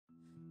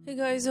Hey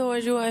guys, how are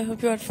you? I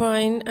hope you are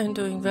fine and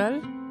doing well.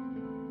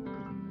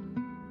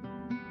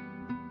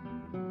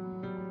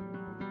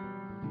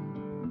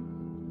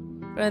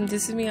 And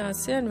this is me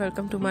Asya and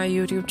welcome to my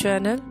YouTube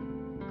channel.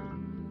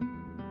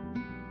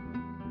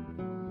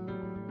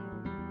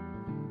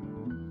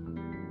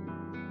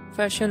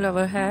 Fashion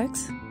Lover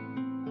Hacks.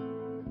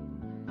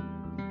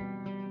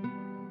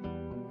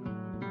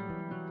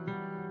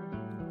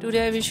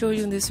 Today I will show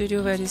you in this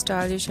video very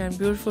stylish and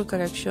beautiful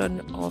collection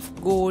of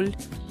gold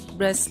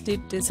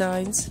bracelet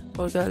designs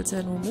for girls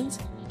and women.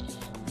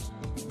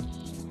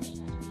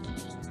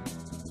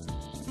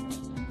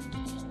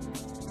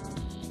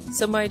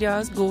 Some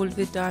ideas: gold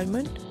with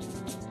diamond,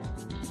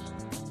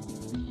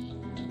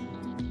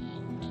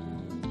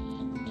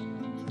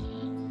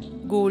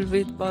 gold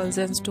with pearls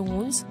and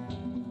stones,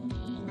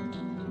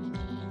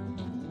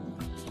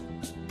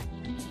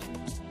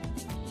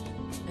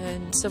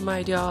 and some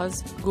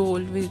ideas: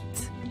 gold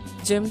with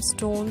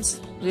gemstones,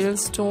 real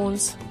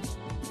stones,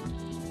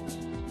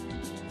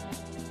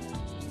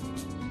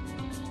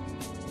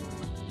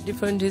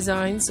 different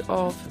designs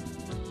of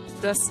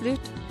bracelet,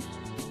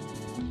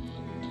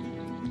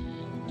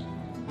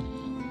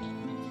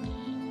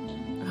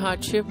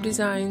 heart-shaped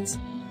designs,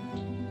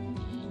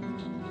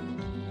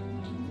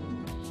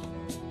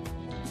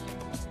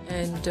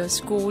 and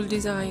scroll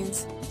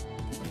designs,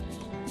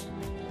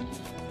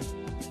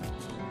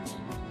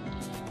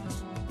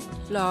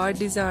 flower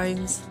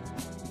designs,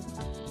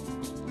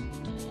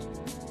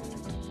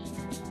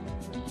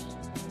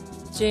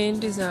 chain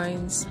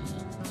designs,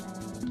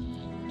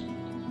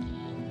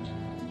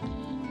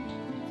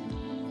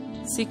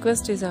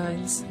 sequence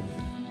designs,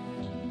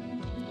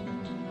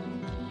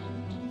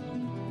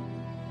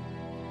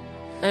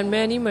 and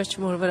many much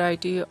more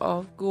variety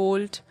of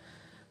gold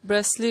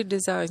bracelet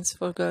designs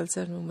for girls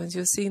and women.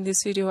 You see in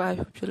this video. I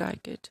hope you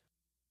like it.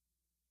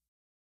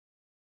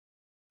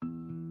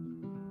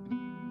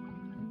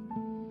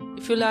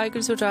 If you like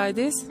it, so try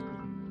this.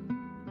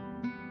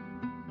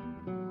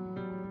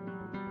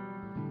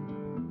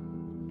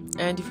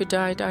 And if you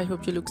try it, I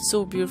hope you look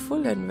so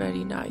beautiful and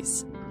very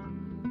nice.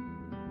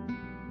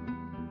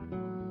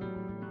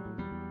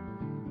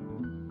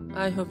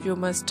 I hope you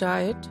must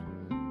try it.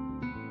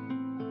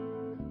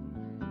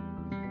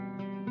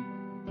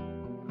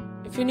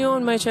 If you're new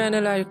on my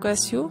channel, I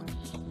request you,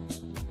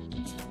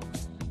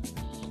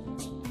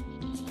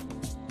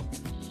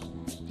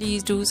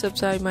 please do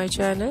subscribe my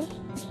channel,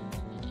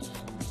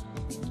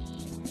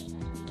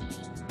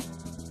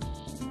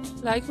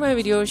 like my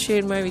video,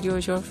 share my video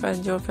with your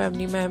friends, your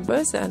family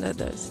members and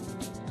others.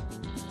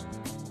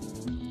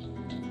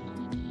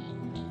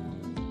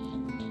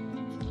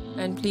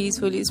 And please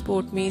fully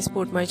support me,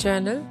 support my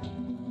channel.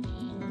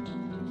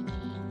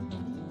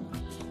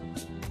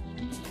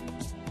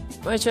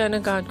 My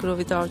channel can't grow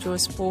without your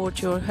support,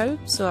 your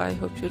help, so I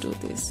hope you do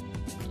this.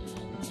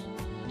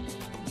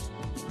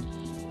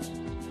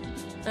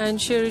 And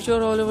share it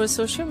your all over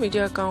social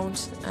media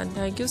accounts. And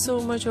thank you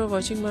so much for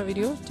watching my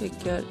video. Take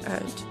care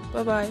and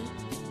bye bye.